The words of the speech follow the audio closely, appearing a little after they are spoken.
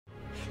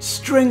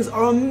Strings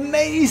are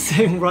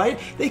amazing, right?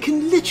 They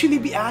can literally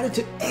be added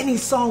to any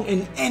song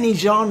in any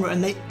genre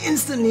and they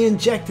instantly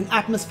inject an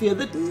atmosphere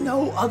that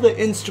no other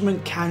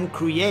instrument can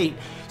create.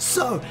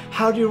 So,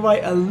 how do you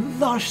write a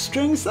lush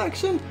string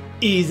section?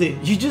 Easy,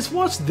 you just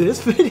watch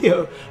this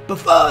video. But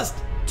first,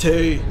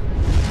 tea.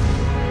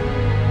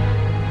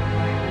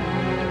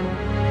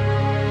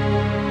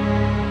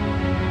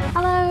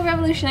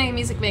 Revolutionary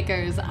music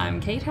makers, I'm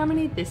Kate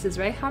Harmony, this is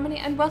Ray Harmony,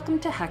 and welcome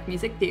to Hack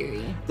Music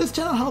Theory. This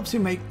channel helps you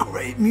make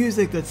great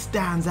music that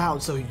stands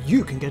out so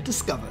you can get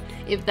discovered.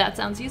 If that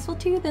sounds useful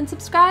to you, then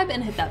subscribe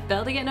and hit that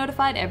bell to get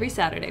notified every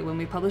Saturday when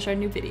we publish our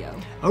new video.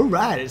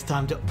 Alright, it's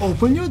time to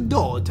open your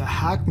door to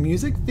Hack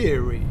Music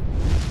Theory.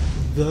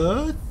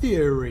 The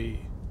Theory.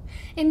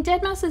 In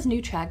deadmau5's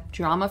new track,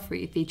 Drama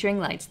Free, featuring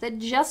Lights, that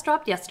just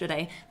dropped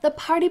yesterday, the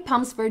party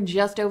pumps for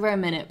just over a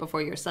minute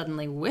before you're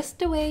suddenly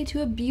whisked away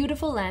to a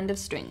beautiful land of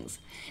strings.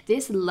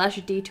 This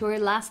lush detour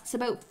lasts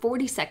about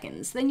 40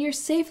 seconds, then you're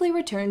safely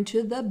returned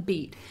to the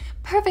beat,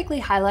 perfectly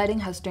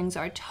highlighting how strings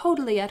are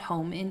totally at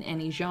home in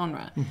any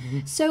genre.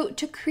 So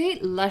to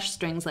create lush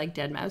strings like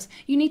deadmau5,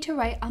 you need to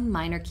write a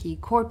minor key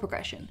chord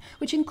progression,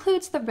 which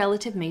includes the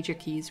relative major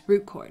key's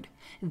root chord.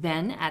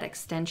 Then add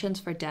extensions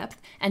for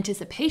depth,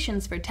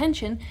 anticipations for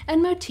tension,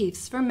 and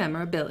motifs for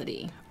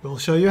memorability. We'll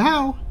show you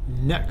how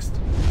next.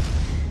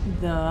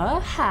 The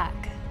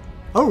hack.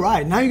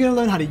 Alright, now you're going to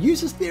learn how to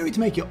use this theory to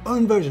make your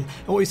own version.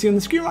 And what you see on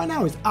the screen right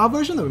now is our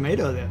version that we made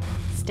earlier.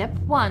 Step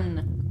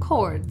 1.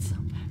 Chords.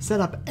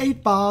 Set up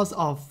 8 bars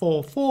of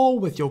 4/4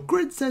 with your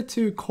grid set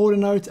to quarter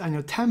notes and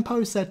your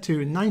tempo set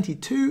to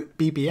 92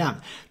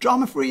 BPM.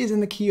 Drama Free is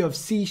in the key of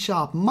C#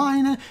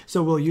 minor,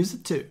 so we'll use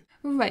it too.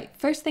 Right,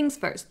 first things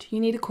first,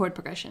 you need a chord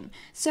progression.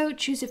 So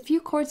choose a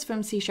few chords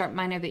from C#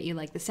 minor that you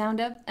like the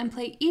sound of and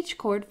play each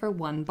chord for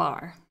 1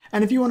 bar.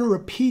 And if you want to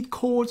repeat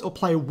chords or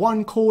play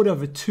one chord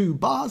over 2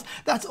 bars,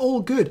 that's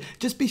all good.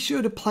 Just be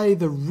sure to play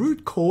the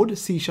root chord,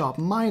 C#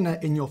 minor,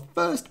 in your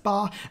first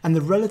bar and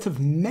the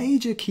relative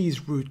major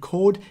key's root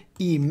chord,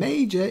 E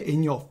major,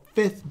 in your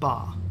 5th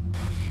bar.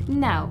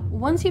 Now,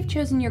 once you've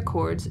chosen your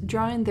chords,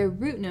 draw in their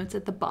root notes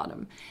at the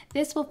bottom.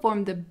 This will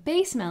form the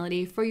bass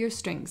melody for your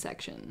string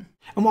section.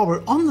 And while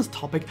we're on this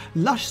topic,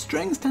 lush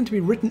strings tend to be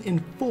written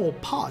in 4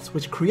 parts,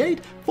 which create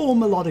 4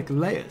 melodic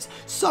layers.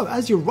 So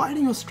as you're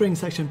writing your string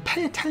section,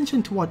 pay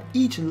attention to what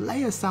each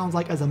layer sounds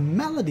like as a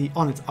melody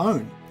on its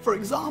own. For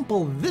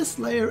example, this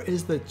layer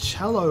is the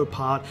cello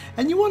part,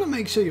 and you want to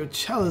make sure your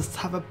cellists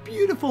have a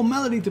beautiful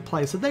melody to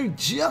play so they're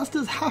just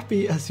as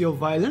happy as your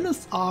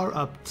violinists are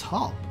up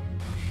top.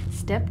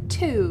 Step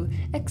 2.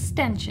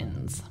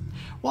 Extensions.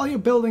 While you're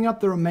building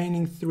up the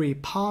remaining 3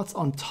 parts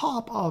on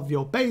top of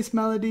your bass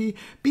melody,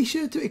 be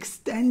sure to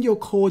extend your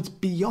chords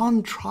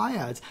beyond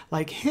triads,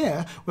 like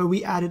here where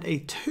we added a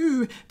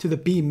 2 to the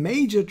B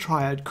major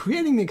triad,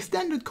 creating the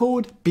extended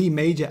chord B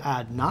major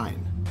add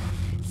 9.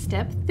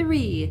 Step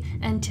 3.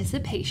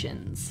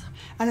 Anticipations.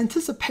 An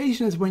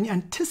anticipation is when you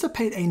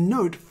anticipate a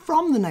note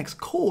from the next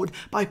chord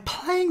by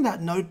playing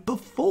that note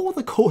before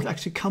the chord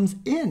actually comes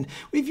in.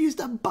 We've used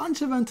a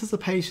bunch of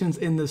anticipations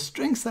in the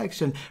string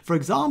section. For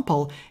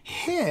example,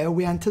 here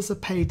we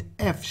anticipate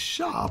F#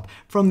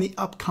 from the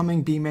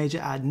upcoming B major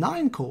add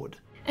 9 chord.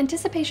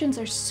 Anticipations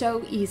are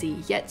so easy,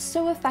 yet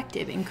so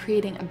effective in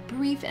creating a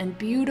brief and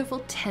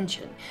beautiful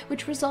tension,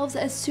 which resolves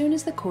as soon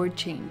as the chord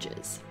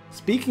changes.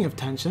 Speaking of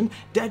tension,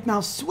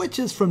 deadmau5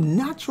 switches from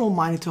natural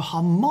minor to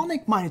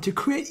harmonic minor to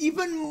create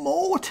even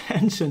more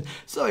tension.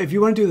 So if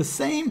you want to do the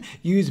same,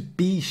 use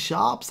B#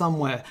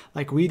 somewhere,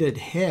 like we did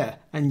here.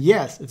 And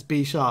yes, it's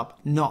B#,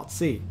 not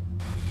C.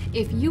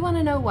 If you want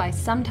to know why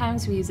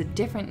sometimes we use a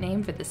different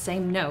name for the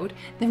same note,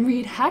 then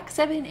read Hack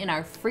 7 in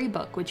our free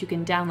book, which you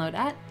can download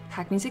at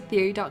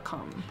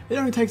hackmusictheory.com. It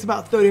only takes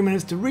about 30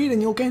 minutes to read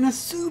and you'll gain a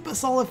super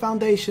solid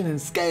foundation in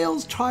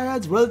scales,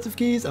 triads, relative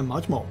keys, and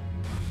much more.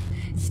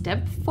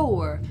 Step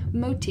 4.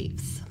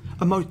 Motifs.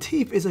 A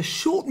motif is a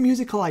short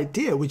musical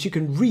idea which you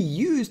can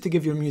reuse to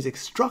give your music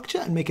structure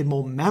and make it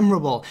more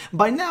memorable.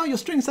 By now your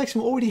string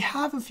section will already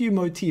have a few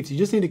motifs, you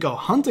just need to go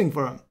hunting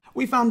for them.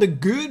 We found a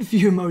good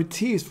few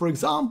motifs, for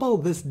example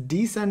this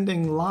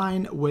descending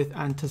line with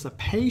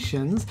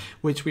anticipations,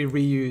 which we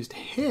reused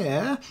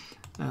here.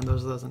 And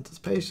those are those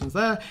anticipations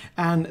there.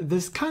 And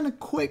this kind of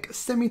quick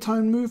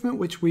semitone movement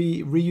which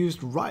we reused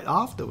right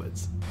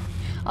afterwards.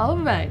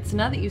 Alright, so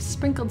now that you've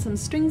sprinkled some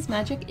strings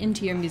magic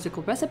into your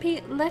musical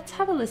recipe, let's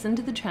have a listen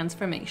to the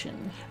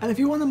transformation. And if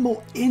you want a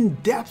more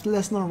in-depth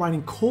lesson on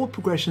writing chord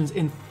progressions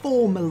in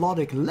 4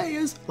 melodic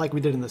layers, like we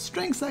did in the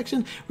string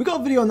section, we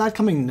got a video on that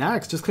coming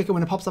next. Just click it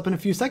when it pops up in a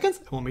few seconds,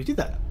 and we'll meet you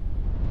there.